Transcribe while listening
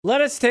Let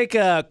us take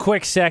a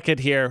quick second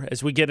here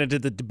as we get into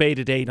the debate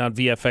at 8 on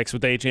VFX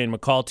with AJ and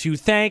McCall to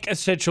thank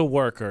essential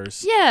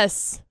workers.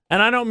 Yes.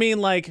 And I don't mean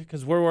like,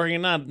 because we're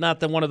working, not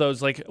the one of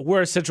those, like,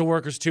 we're essential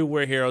workers too,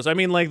 we're heroes. I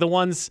mean like the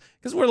ones,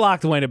 because we're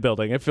locked away in a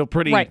building. I feel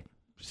pretty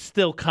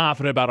still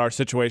confident about our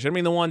situation. I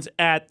mean the ones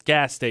at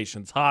gas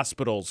stations,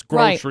 hospitals,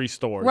 grocery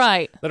stores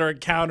that are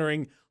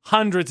encountering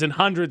hundreds and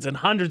hundreds and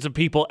hundreds of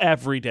people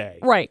every day.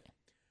 Right.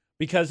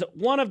 Because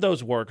one of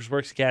those workers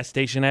works at a gas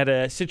station, had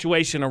a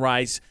situation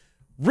arise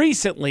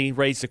recently,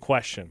 raised a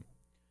question.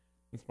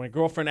 It's my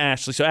girlfriend,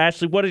 Ashley. So,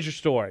 Ashley, what is your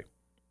story?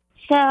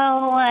 So,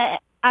 I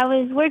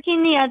was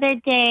working the other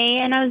day,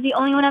 and I was the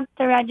only one up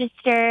the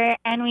register,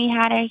 and we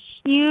had a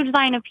huge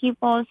line of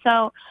people.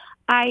 So,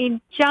 I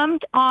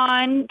jumped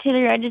on to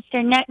the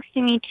register next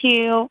to me,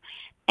 too,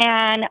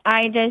 and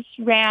I just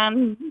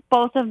ran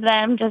both of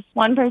them, just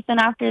one person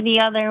after the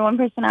other, one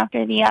person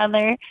after the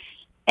other.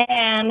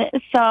 And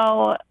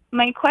so,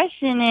 my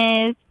question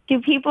is, do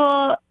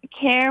people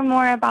care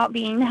more about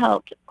being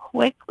helped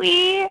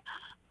quickly,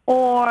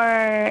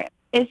 or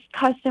is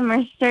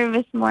customer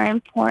service more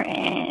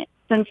important?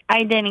 Since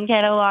I didn't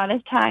get a lot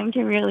of time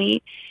to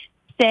really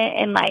sit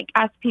and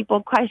ask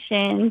people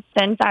questions,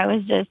 since I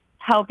was just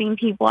helping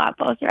people at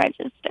both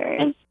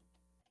registers.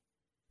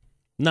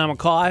 Now,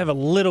 McCall, I have a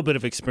little bit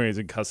of experience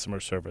in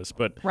customer service,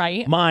 but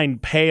mine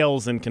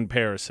pales in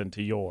comparison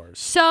to yours.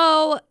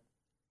 So,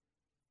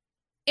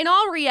 in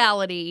all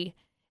reality,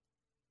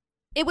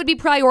 it would be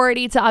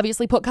priority to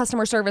obviously put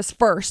customer service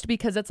first,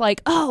 because it's like,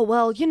 oh,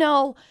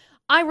 well,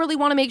 I really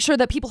want to make sure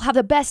that people have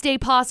the best day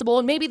possible,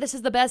 and maybe this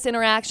is the best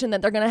interaction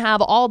that they're going to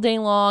have all day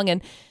long,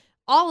 and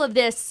all of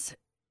this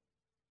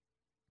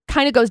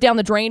kind of goes down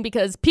the drain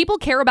because people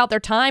care about their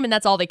time, and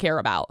that's all they care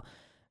about.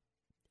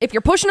 If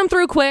you're pushing them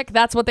through quick,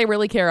 that's what they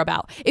really care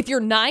about. If you're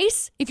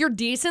nice, if you're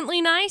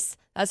decently nice,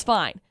 that's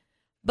fine.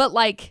 But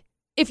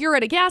if you're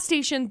at a gas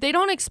station, they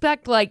don't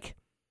expect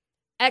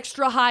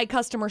extra high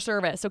customer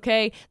service,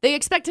 okay? They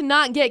expect to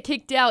not get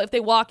kicked out if they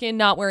walk in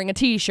not wearing a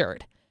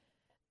t-shirt.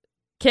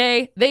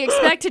 Okay? They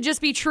expect to just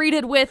be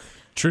treated with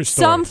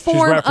some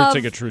form of... She's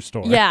referencing a true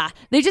story. Yeah.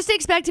 They just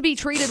expect to be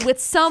treated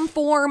with some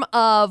form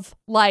of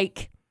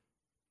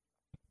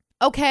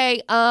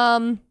okay,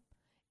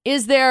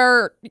 is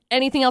there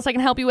anything else I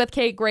can help you with?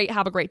 Okay, great.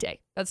 Have a great day.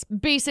 That's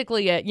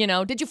basically it,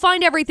 Did you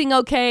find everything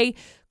okay?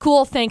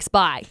 Cool, thanks,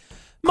 bye.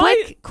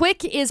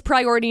 Quick is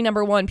priority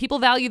number one. People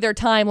value their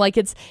time like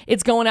it's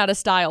going out of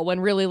style,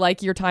 when really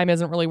your time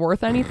isn't really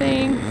worth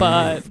anything.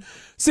 But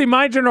see,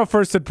 my general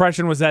first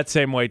impression was that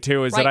same way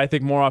too. Is that I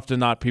think more often than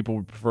not people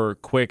would prefer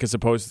quick as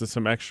opposed to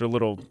some extra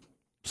little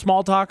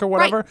small talk or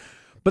whatever. Right.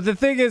 But the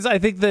thing is, I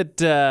think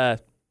that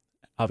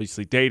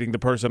obviously dating the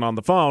person on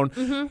the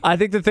phone, I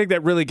think the thing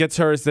that really gets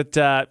her is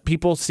that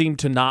people seem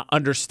to not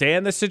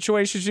understand the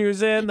situation she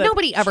was in.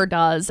 Nobody ever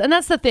does, and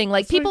that's the thing.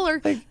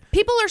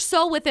 People are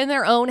so within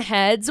their own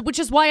heads, which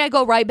is why I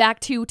go right back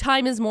to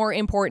time is more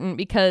important,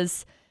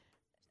 because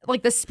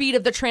the speed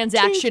of the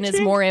transaction is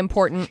more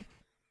important,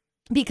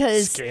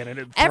 because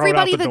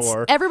everybody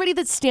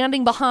that's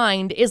standing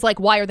behind is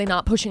why are they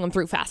not pushing them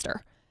through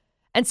faster?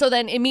 And so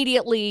then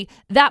immediately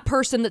that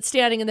person that's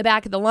standing in the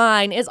back of the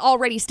line is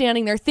already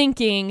standing there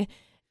thinking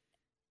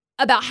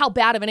about how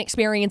bad of an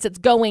experience it's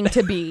going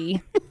to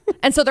be.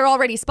 And so they're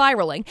already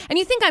spiraling. And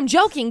you think I'm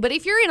joking, but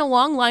if you're in a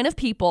long line of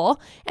people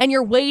and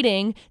you're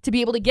waiting to be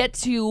able to get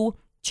to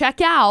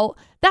check out,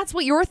 that's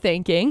what you're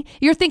thinking.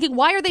 You're thinking,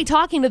 why are they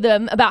talking to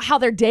them about how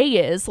their day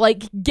is?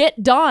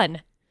 Get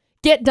done.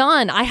 Get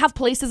done. I have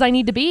places I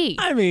need to be.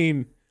 I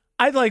mean,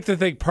 I'd like to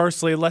think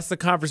personally, unless the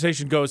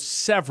conversation goes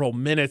several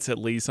minutes at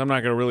least, I'm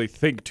not going to really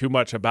think too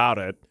much about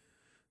it.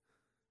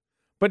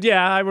 But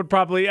yeah,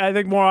 I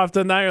think more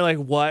often than not, you're like,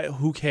 what?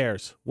 Who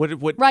cares?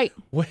 What? Right.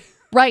 What?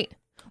 Right.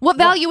 What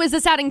value is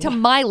this adding to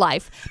my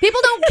life?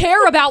 People don't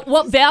care about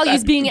what value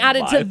is being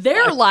added to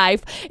their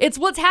life. It's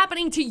what's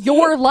happening to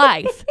your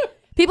life.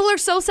 People are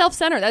so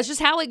self-centered. That's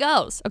just how it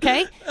goes,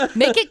 okay?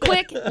 Make it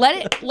quick.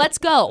 Let's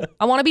go.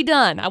 I want to be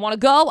done. I want to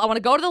go. I want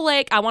to go to the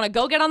lake. I want to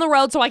go get on the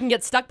road so I can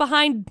get stuck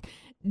behind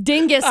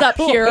Dingus up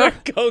here.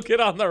 Go get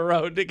on the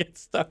road to get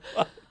stuck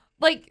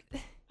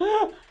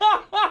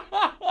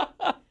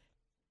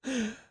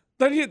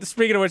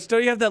Speaking of which,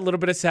 don't you have that little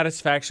bit of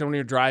satisfaction when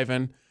you're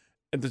driving?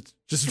 And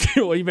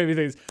well, you made me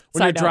think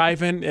when you're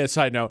driving,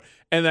 side note,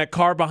 and that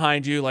car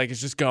behind you is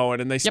just going,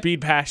 and they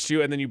speed past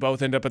you, and then you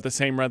both end up at the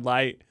same red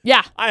light.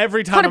 Yeah.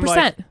 Every time 100%. I'm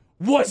like,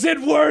 was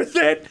it worth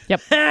it?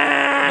 Yep.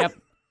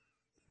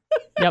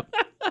 Yep.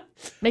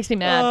 Makes me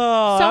mad.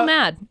 So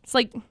mad. It's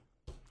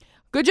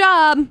good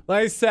job.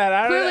 Like I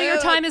said, clearly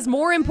your time is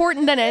more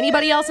important than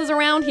anybody else's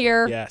around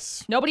here.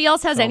 Yes. Nobody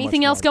else has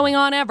anything else going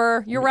on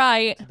ever. You're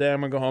right. Then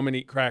I'm going to go home and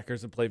eat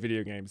crackers and play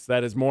video games.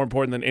 That is more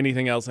important than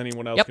anything else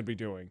anyone else could be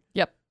doing.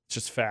 Yep. It's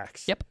just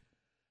facts. Yep.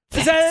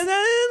 Is that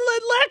a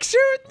lecture?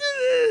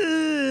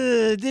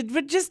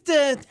 But just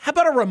how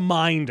about a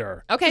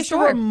reminder? Okay, just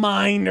sure. A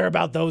reminder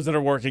about those that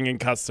are working in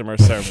customer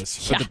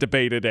service for the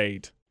debate at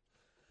 8.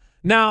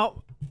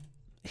 Now,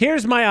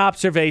 here's my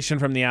observation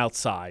from the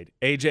outside.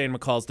 AJ and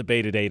McCall's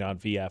debate at 8 on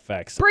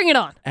VFX. Bring it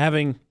on.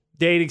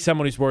 Dating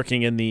someone who's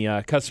working in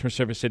the customer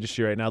service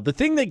industry right now, the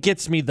thing that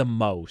gets me the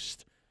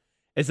most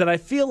is that I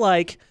feel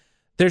like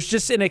there's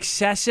just an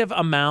excessive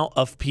amount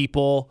of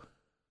people,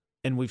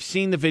 and we've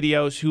seen the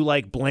videos, who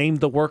like blame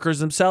the workers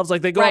themselves.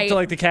 Like they go up to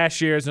like the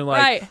cashiers and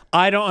like,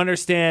 I don't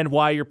understand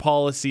why your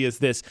policy is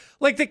this.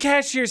 Like the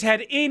cashiers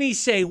had any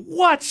say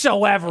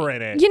whatsoever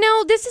in it. You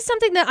know, this is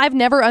something that I've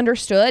never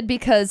understood,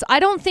 because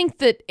I don't think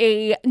that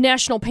a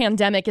national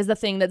pandemic is the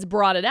thing that's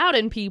brought it out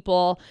in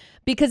people,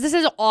 because this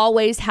is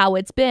always how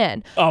it's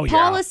been. Oh, yeah.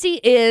 Policy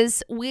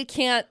is we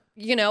can't,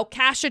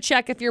 cash a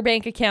check if your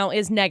bank account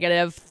is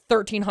negative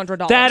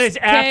 $1,300. That is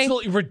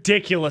absolutely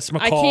ridiculous,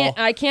 McCall.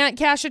 I can't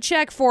cash a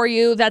check for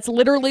you. That's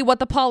literally what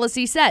the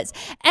policy says.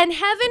 And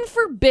heaven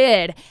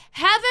forbid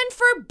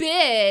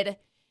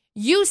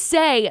you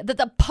say that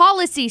the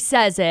policy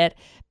says it,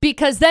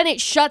 because then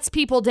it shuts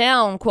people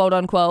down, quote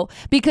unquote,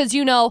 because,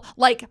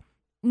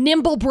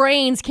 nimble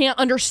brains can't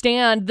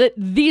understand that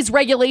these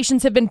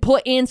regulations have been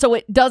put in so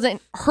it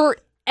doesn't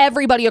hurt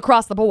everybody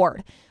across the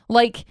board.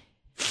 Like,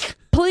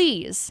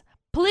 please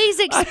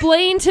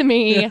explain to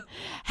me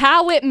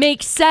how it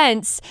makes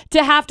sense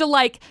to have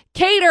to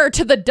cater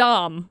to the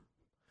dumb,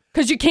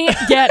 because you can't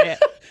get it.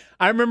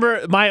 I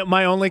remember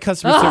my only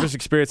customer service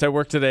experience. I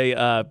worked at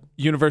a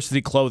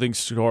university clothing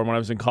store when I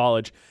was in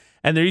college,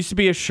 and there used to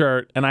be a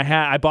shirt, and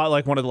I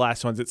bought one of the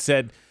last ones. It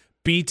said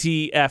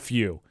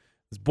BTFU.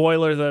 It's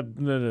boiler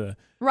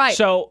right.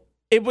 So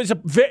it was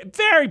a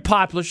very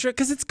popular shirt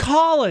because it's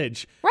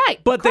college. Right.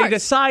 But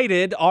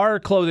our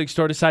clothing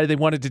store decided they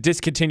wanted to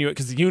discontinue it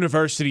because the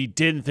university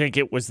didn't think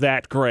it was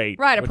that great.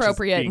 Right,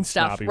 appropriate and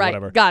stuff. Snobby, right,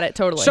 whatever. Got it,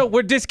 totally. So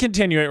we're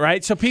discontinuing it,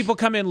 right? So people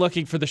come in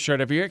looking for the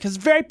shirt every year because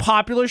it's a very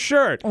popular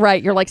shirt.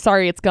 Right, you're like,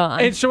 sorry, it's gone.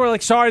 And so we're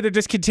like, sorry, they're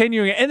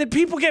discontinuing it. And then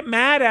people get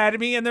mad at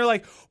me and they're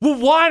like, well,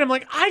 why? And I'm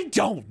like, I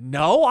don't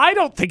know. I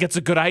don't think it's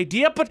a good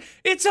idea, but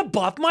it's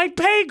above my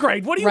pay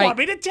grade. What do you want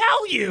me to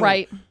tell you?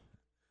 Right.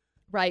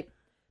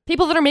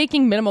 People that are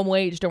making minimum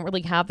wage don't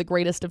really have the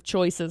greatest of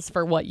choices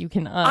for what you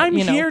can, I'm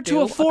here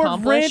to afford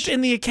accomplish. rent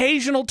and the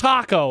occasional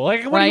taco. What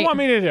do you want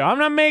me to do? I'm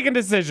not making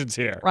decisions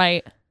here.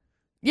 Right.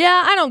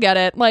 Yeah, I don't get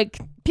it.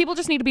 People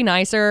just need to be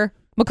nicer.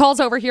 McCall's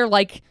over here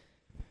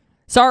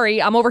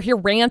sorry, I'm over here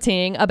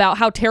ranting about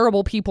how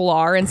terrible people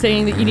are and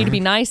saying that you need to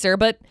be nicer.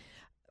 But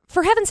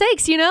for heaven's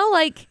sakes,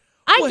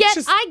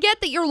 I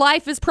get that your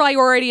life is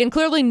priority, and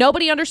clearly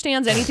nobody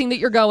understands anything that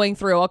you're going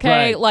through,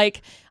 okay?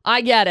 Right.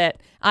 I get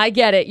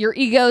it. Your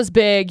ego's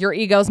big. Your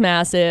ego's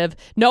massive.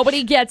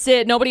 Nobody gets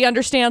it. Nobody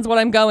understands what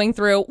I'm going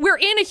through. We're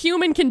in a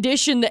human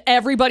condition that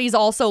everybody's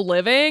also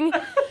living.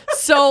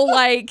 So,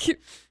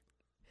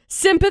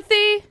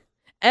 sympathy,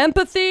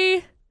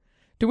 empathy.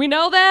 Do we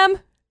know them?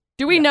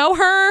 Do we know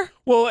her?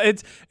 Well,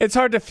 it's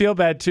hard to feel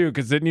bad, too,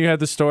 because then you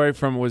had the story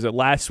from, was it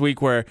last week,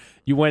 where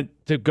you went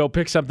to go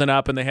pick something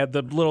up and they had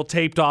the little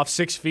taped off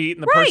 6 feet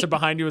and the person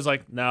behind you was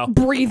like, no.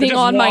 Breathing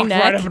on my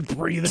neck. Right up and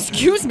breathing.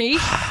 Excuse me.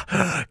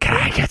 Can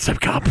I get some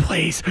gum,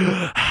 please?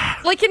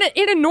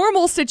 In a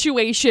normal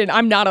situation,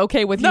 I'm not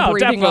okay with you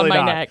breathing on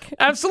my neck.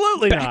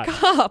 Absolutely not.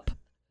 Back up.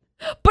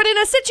 But in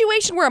a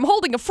situation where I'm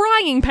holding a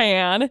frying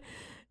pan,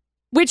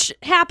 which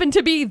happened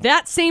to be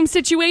that same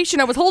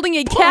situation. I was holding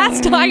a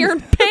cast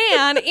iron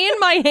pan in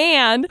my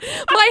hand.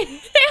 My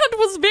hand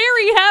was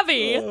very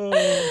heavy.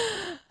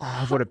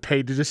 I would have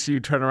paid to just see you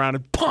turn around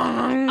and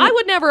pong. I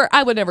would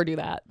never do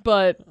that.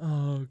 But,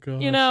 oh,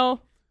 gosh.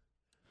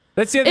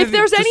 If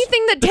there's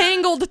anything that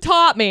Tangled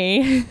taught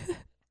me, it's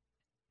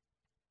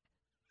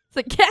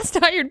that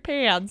cast iron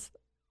pans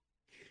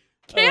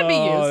can be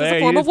used as a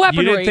form of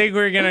weaponry. You didn't think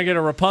we were going to get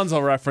a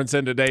Rapunzel reference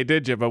in today,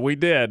 did you? But we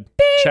did.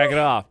 Bing. Check it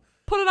off.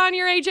 Put it on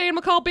your AJ and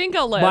McCall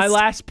bingo list. My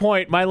last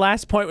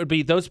point would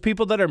be those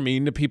people that are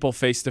mean to people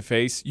face to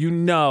face,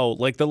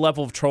 the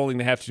level of trolling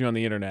they have to do on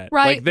the internet.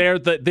 Right. They're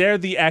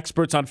the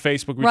experts on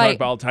Facebook we talk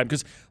about all the time.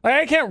 Because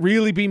I can't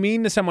really be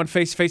mean to someone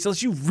face to face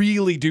unless you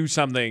really do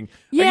something.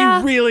 Yeah.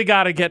 You really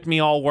got to get me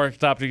all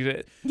worked up.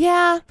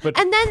 Yeah. But,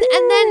 and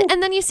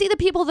then you see the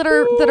people that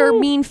are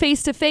mean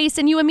face to face,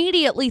 and you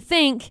immediately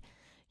think,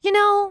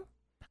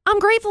 I'm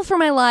grateful for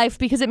my life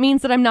because it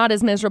means that I'm not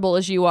as miserable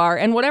as you are.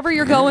 And whatever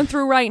you're going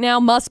through right now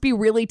must be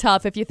really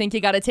tough if you think you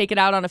got to take it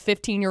out on a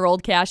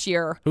 15-year-old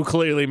cashier. Who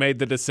clearly made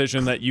the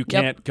decision that you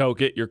can't go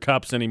get your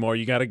cups anymore.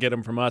 You got to get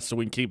them from us so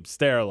we can keep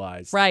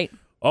sterilized. Right.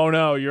 Oh,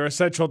 no, you're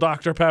essential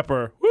Dr.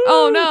 Pepper. Woo!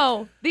 Oh,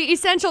 no. The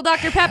essential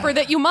Dr. Pepper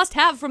that you must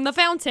have from the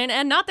fountain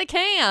and not the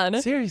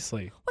can.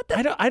 Seriously. What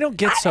I don't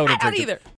get soda drinkers. Either.